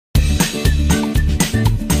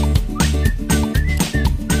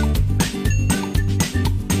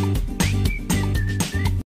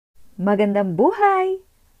Magandang buhay!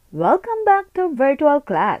 Welcome back to virtual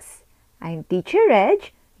class. I'm Teacher Reg,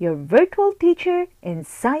 your virtual teacher in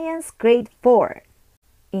Science Grade 4.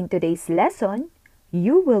 In today's lesson,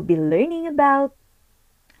 you will be learning about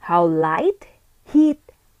how light, heat,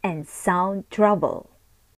 and sound travel.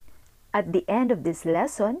 At the end of this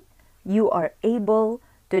lesson, you are able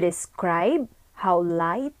to describe how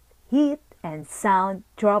light, heat, and sound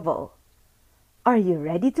travel. Are you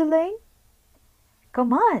ready to learn?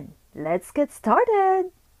 Come on, let's get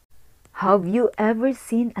started. Have you ever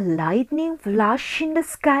seen a lightning flash in the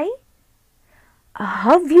sky?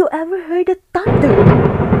 Have you ever heard a thunder?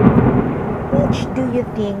 Which do you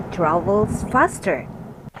think travels faster?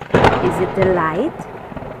 Is it the light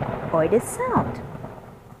or the sound?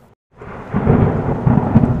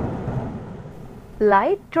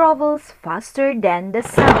 Light travels faster than the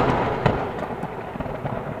sound.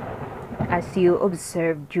 As you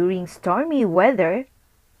observe during stormy weather,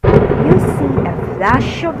 you see a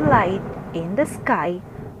flash of light in the sky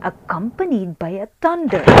accompanied by a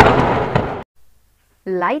thunder.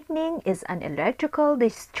 Lightning is an electrical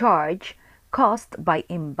discharge caused by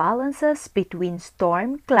imbalances between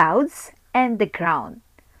storm clouds and the ground,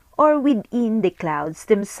 or within the clouds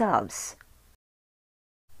themselves.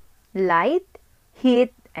 Light,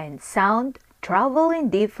 heat, and sound travel in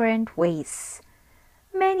different ways.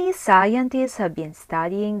 Many scientists have been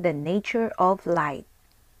studying the nature of light.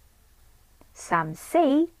 Some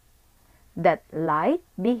say that light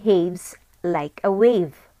behaves like a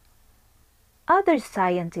wave. Other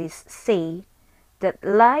scientists say that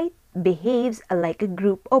light behaves like a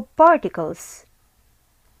group of particles.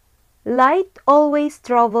 Light always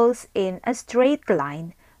travels in a straight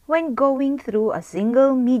line when going through a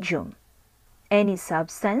single medium, any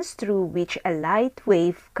substance through which a light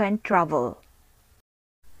wave can travel.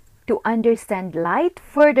 To understand light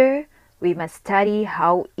further, we must study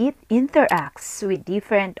how it interacts with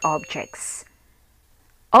different objects.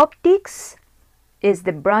 Optics is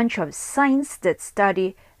the branch of science that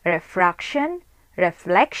study refraction,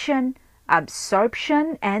 reflection,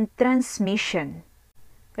 absorption, and transmission.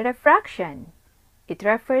 Refraction. It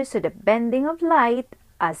refers to the bending of light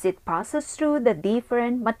as it passes through the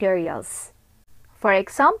different materials. For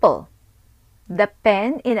example, the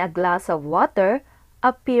pen in a glass of water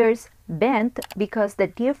appears bent because the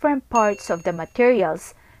different parts of the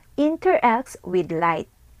materials interacts with light.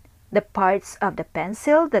 The parts of the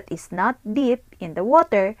pencil that is not deep in the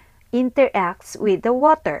water interacts with the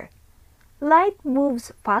water. Light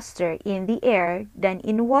moves faster in the air than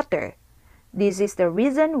in water. This is the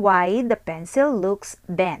reason why the pencil looks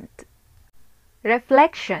bent.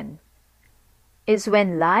 Reflection is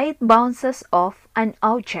when light bounces off an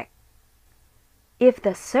object. If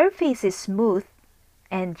the surface is smooth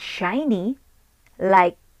and shiny,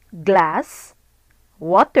 like glass,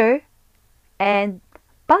 water, and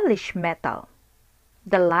polished metal,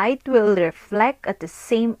 the light will reflect at the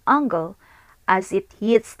same angle as it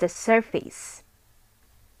hits the surface.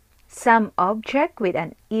 Some objects with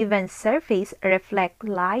an even surface reflect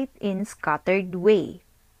light in scattered way.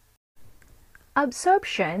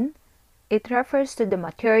 Absorption, it refers to the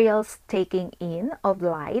materials taking in of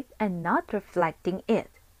light and not reflecting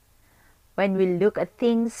it. When we look at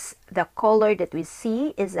things, the color that we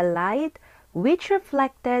see is a light which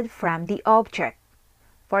reflected from the object.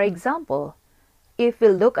 For example, if we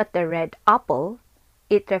look at the red apple,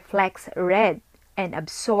 it reflects red and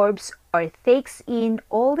absorbs or takes in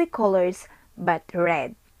all the colors but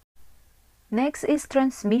red. Next is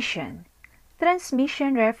transmission.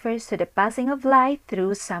 Transmission refers to the passing of light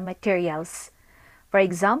through some materials. For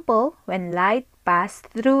example, when light passes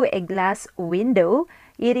through a glass window,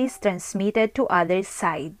 it is transmitted to other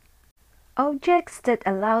side. Objects that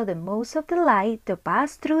allow the most of the light to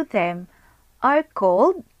pass through them are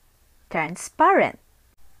called transparent,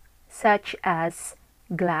 such as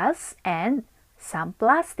glass and some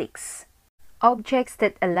plastics. Objects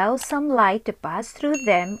that allow some light to pass through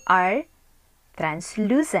them are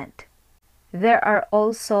translucent. There are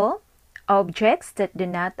also objects that do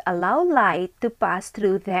not allow light to pass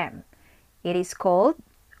through them. It is called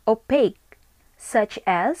opaque, such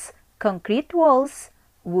as concrete walls,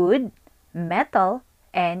 wood, metal,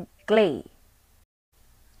 and clay.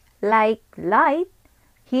 Like light,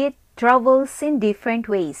 heat travels in different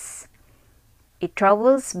ways. It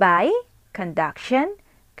travels by conduction,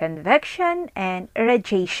 convection, and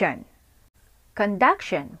radiation.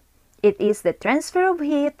 Conduction. It is the transfer of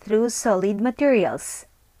heat through solid materials.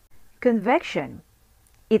 Convection.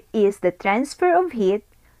 It is the transfer of heat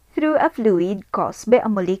through a fluid caused by a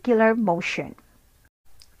molecular motion.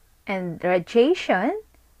 And radiation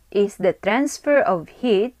is the transfer of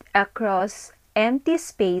heat across empty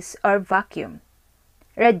space or vacuum.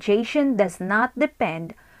 Radiation does not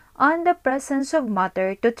depend on the presence of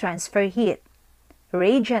matter to transfer heat.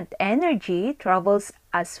 Radiant energy travels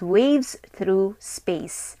as waves through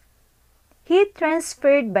space. Heat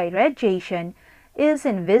transferred by radiation is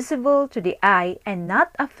invisible to the eye and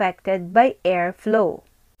not affected by air flow.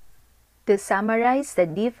 To summarize the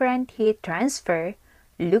different heat transfer,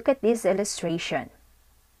 look at this illustration.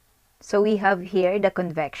 So we have here the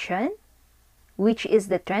convection, which is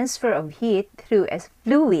the transfer of heat through a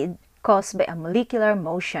fluid caused by a molecular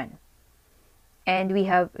motion. And we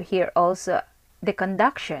have here also the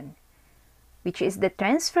conduction, which is the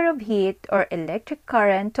transfer of heat or electric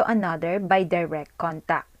current to another by direct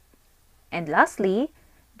contact. And lastly,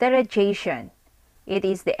 the radiation. It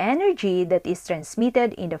is the energy that is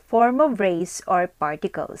transmitted in the form of rays or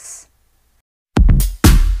particles.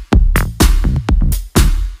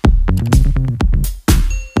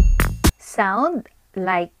 Sound,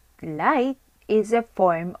 like light, is a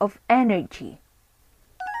form of energy.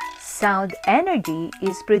 Sound energy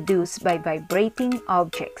is produced by vibrating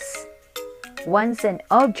objects. Once an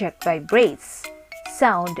object vibrates,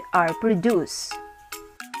 sound are produced.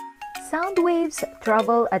 Sound waves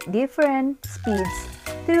travel at different speeds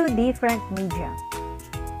through different media.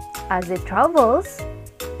 As it travels,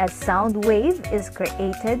 a sound wave is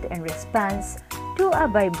created in response to a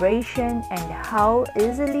vibration and how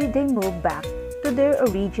easily they move back to their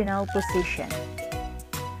original position.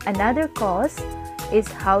 Another cause is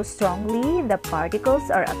how strongly the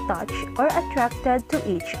particles are attached or attracted to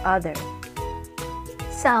each other.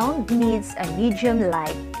 Sound needs a medium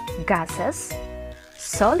like gases,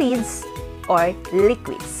 solids, or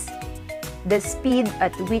liquids. The speed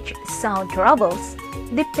at which sound travels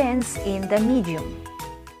depends in the medium.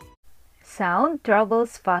 Sound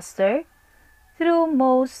travels faster through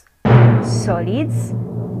most solids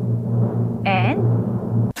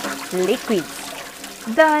and liquids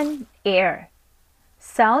than air.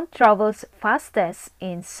 Sound travels fastest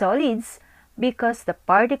in solids because the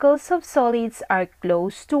particles of solids are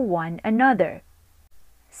close to one another.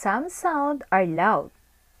 Some sound are loud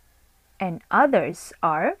and others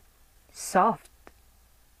are soft.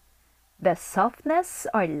 The softness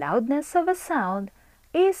or loudness of a sound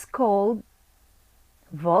is called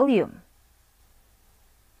volume.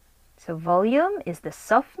 So volume is the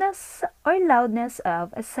softness or loudness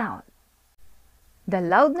of a sound. The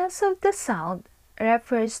loudness of the sound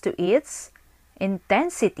refers to its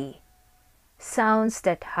intensity. Sounds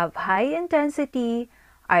that have high intensity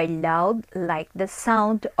are loud, like the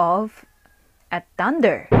sound of a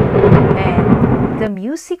thunder and the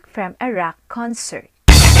music from a rock concert.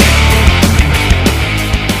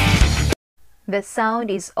 The sound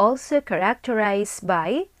is also characterized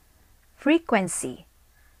by frequency.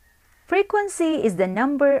 Frequency is the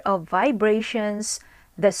number of vibrations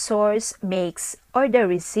the source makes or the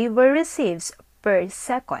receiver receives per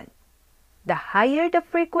second. The higher the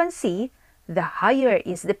frequency, the higher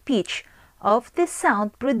is the pitch of the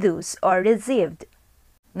sound produced or received.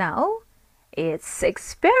 Now, it's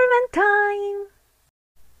experiment time!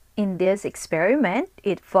 In this experiment,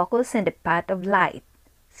 it focuses on the path of light.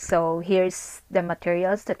 So here's the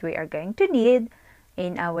materials that we are going to need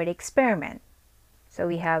in our experiment. So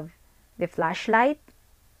we have the flashlight,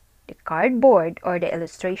 the cardboard or the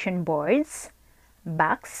illustration boards,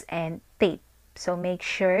 box, and tape. So make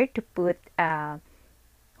sure to put a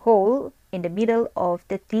hole in the middle of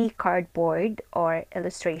the cardboard or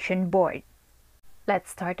illustration board.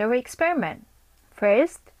 Let's start our experiment.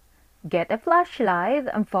 First, get a flashlight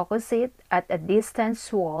and focus it at a distant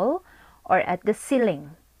wall or at the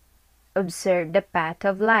ceiling. Observe the path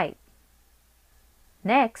of light.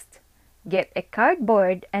 Next, get a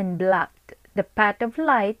cardboard and block the path of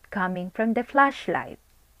light coming from the flashlight.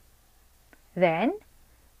 Then,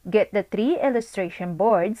 get the 3 illustration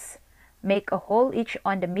boards. Make a hole each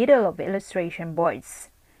on the middle of illustration boards.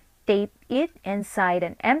 Tape it inside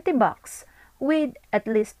an empty box with at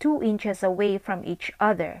least 2 inches away from each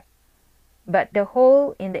other. But the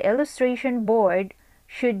hole in the illustration board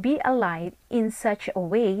should be aligned in such a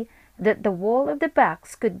way that the wall of the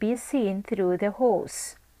box could be seen through the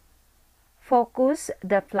holes. Focus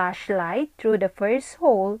the flashlight through the first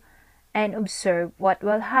hole and observe what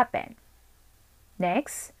will happen.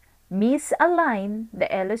 Next, misalign the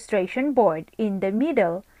illustration board in the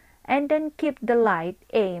middle and then keep the light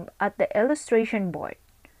aimed at the illustration board.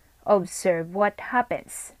 Observe what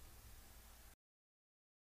happens.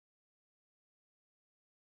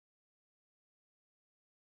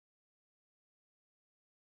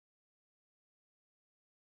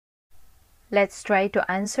 Let's try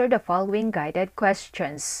to answer the following guided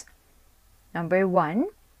questions. Number 1.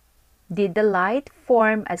 Did the light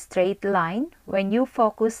form a straight line when you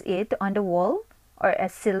focus it on the wall or a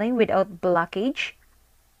ceiling without blockage?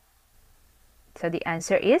 So the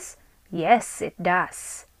answer is yes, it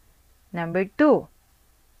does. Number 2.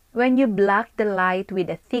 When you blocked the light with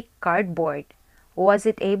a thick cardboard, was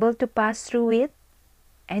it able to pass through it?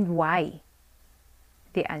 And why?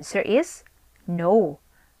 The answer is no,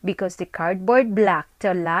 because the cardboard blocked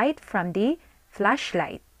the light from the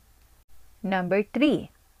flashlight. Number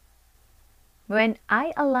 3. When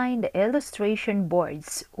I aligned the illustration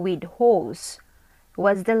boards with holes,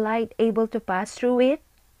 was the light able to pass through it?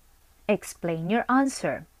 Explain your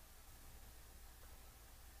answer.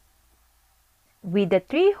 With the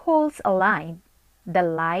 3 holes aligned, the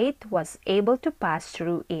light was able to pass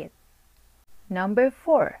through it. Number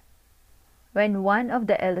 4. When one of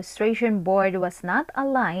the illustration board was not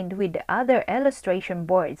aligned with the other illustration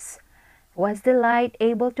boards, was the light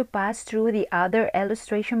able to pass through the other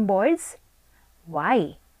illustration boards?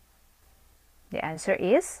 Why? The answer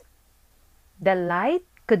is the light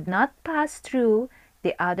could not pass through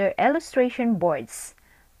the other illustration boards.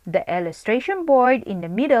 The illustration board in the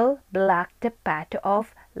middle blocked the path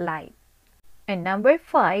of light. And number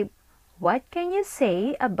 5, what can you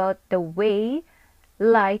say about the way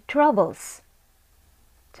light travels?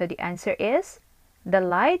 So the answer is the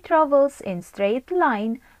light travels in straight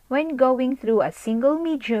line when going through a single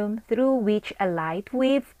medium through which a light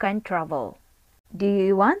wave can travel. Do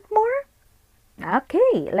you want more?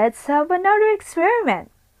 Okay, let's have another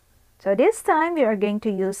experiment. So this time we are going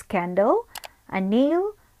to use candle, a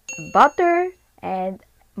nail, butter, and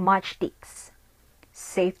matchsticks.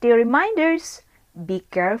 Safety reminders: be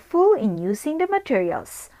careful in using the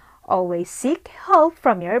materials. Always seek help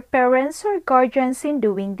from your parents or guardians in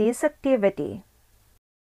doing this activity.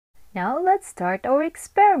 Now let's start our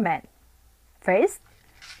experiment. First,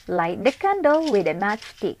 light the candle with a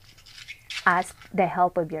matchstick. Ask the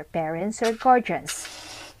help of your parents or guardians.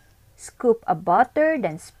 Scoop a butter,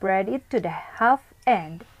 then spread it to the half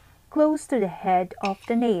end close to the head of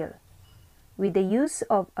the nail. With the use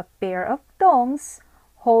of a pair of tongs,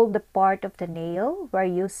 hold the part of the nail where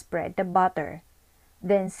you spread the butter.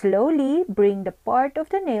 Then slowly bring the part of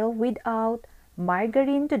the nail without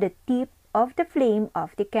margarine to the tip of the flame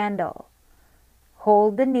of the candle.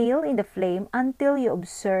 Hold the nail in the flame until you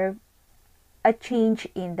observe a change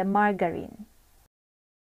in the margarine.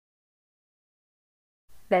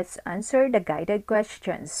 Let's answer the guided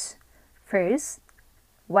questions. First,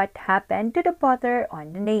 what happened to the butter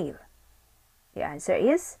on the nail? The answer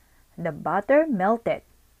is the butter melted.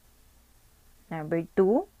 Number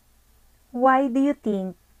 2, why do you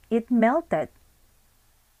think it melted?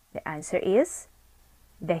 The answer is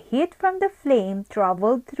the heat from the flame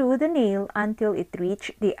traveled through the nail until it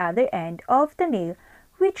reached the other end of the nail,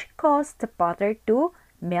 which caused the butter to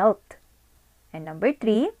melt. And number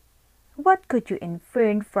 3, what could you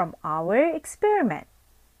infer from our experiment?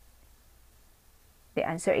 The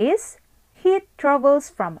answer is heat travels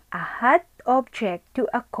from a hot object to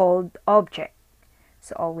a cold object.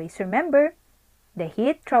 So always remember, the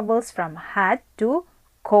heat travels from hot to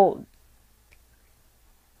cold.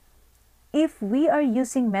 If we are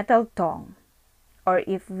using metal tongue, or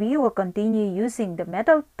if we will continue using the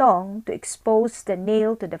metal tongue to expose the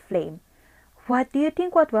nail to the flame, what do you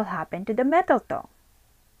think what will happen to the metal tongue?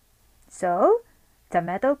 So, the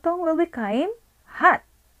metal tongue will become hot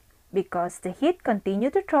because the heat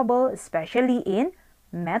continues to travel, especially in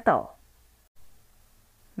metal.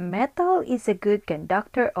 Metal is a good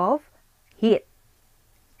conductor of heat.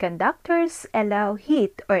 Conductors allow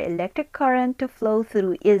heat or electric current to flow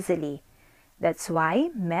through easily. That's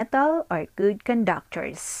why metal are good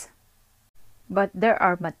conductors. But there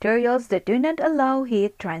are materials that do not allow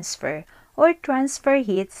heat transfer or transfer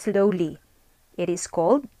heat slowly. It is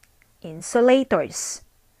called insulators.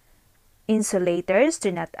 Insulators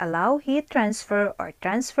do not allow heat transfer or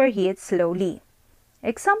transfer heat slowly.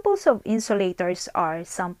 Examples of insulators are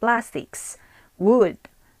some plastics, wood,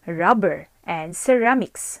 rubber, and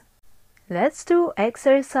ceramics. Let's do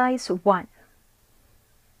exercise 1.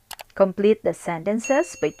 Complete the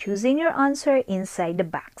sentences by choosing your answer inside the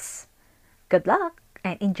box. Good luck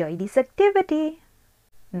and enjoy this activity.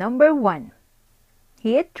 Number 1.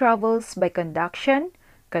 Heat travels by conduction,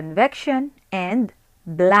 convection, and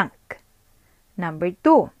blank. Number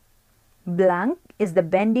 2. Blank is the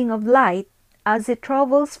bending of light as it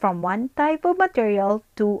travels from one type of material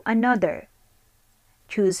to another.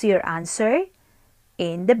 Choose your answer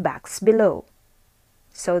in the box below.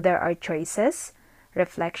 So there are choices: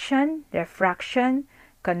 reflection, refraction,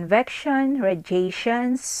 convection,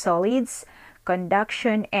 radiation, solids,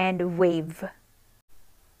 conduction, and wave.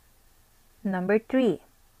 Number 3.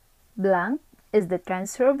 Blank is the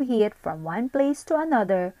transfer of heat from one place to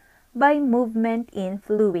another by movement in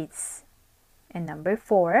fluids. And number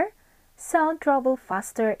 4, sound travels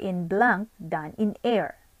faster in blank than in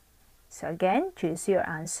air. So again, choose your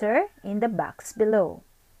answer in the box below.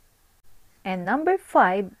 And number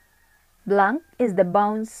 5, blank is the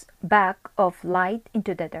bounce back of light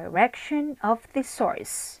into the direction of the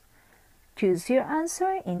source. Choose your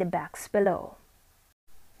answer in the box below.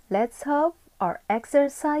 Let's have our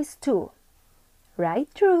exercise 2.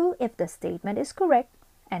 Write true if the statement is correct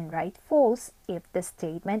and write false if the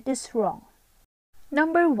statement is wrong.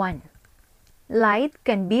 Number 1. Light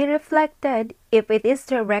can be reflected if it is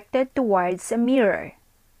directed towards a mirror.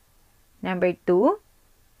 Number 2.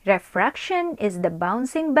 Refraction is the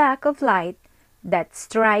bouncing back of light that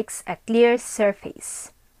strikes a clear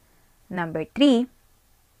surface. Number 3.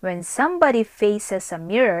 When somebody faces a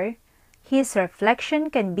mirror, his reflection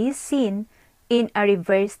can be seen in a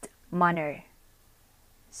reversed manner.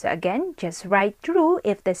 So again, just write true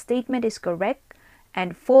if the statement is correct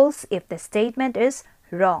and false if the statement is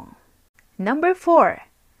wrong. Number 4.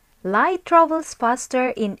 Light travels faster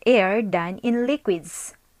in air than in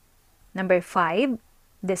liquids. Number 5.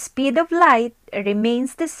 The speed of light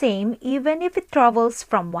remains the same even if it travels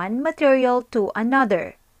from one material to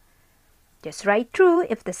another. Just write true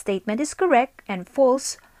if the statement is correct and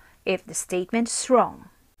false if the statement is wrong.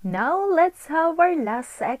 Now let's have our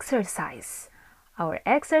last exercise. Our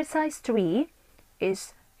exercise 3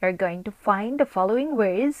 is you're going to find the following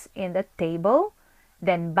words in the table,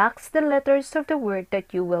 then box the letters of the word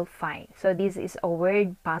that you will find. So this is a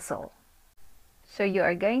word puzzle. So you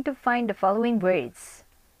are going to find the following words: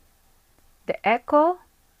 the echo,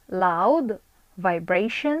 loud,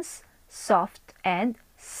 vibrations, soft, and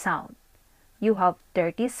sound. You have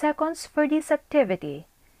 30 seconds for this activity.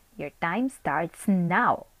 Your time starts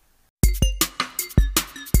now.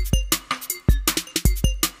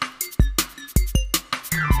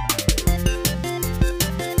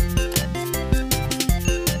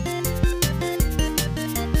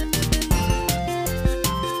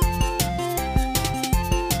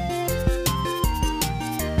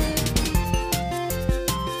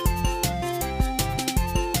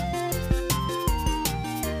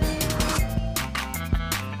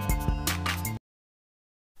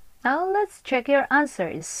 Now let's check your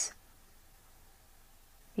answers.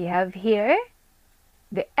 We have here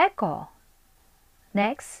the echo.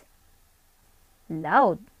 Next,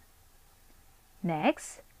 loud.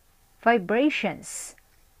 Next, vibrations.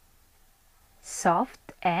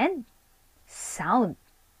 Soft and sound.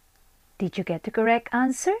 Did you get the correct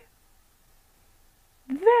answer?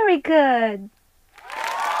 Very good!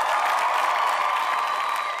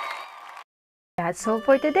 That's all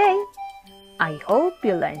for today. I hope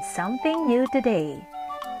you learned something new today.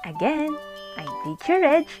 Again, I'm Teacher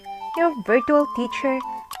Reg, your virtual teacher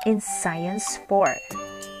in Science 4.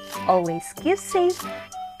 Always keep safe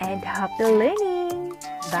and happy learning.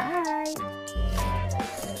 Bye!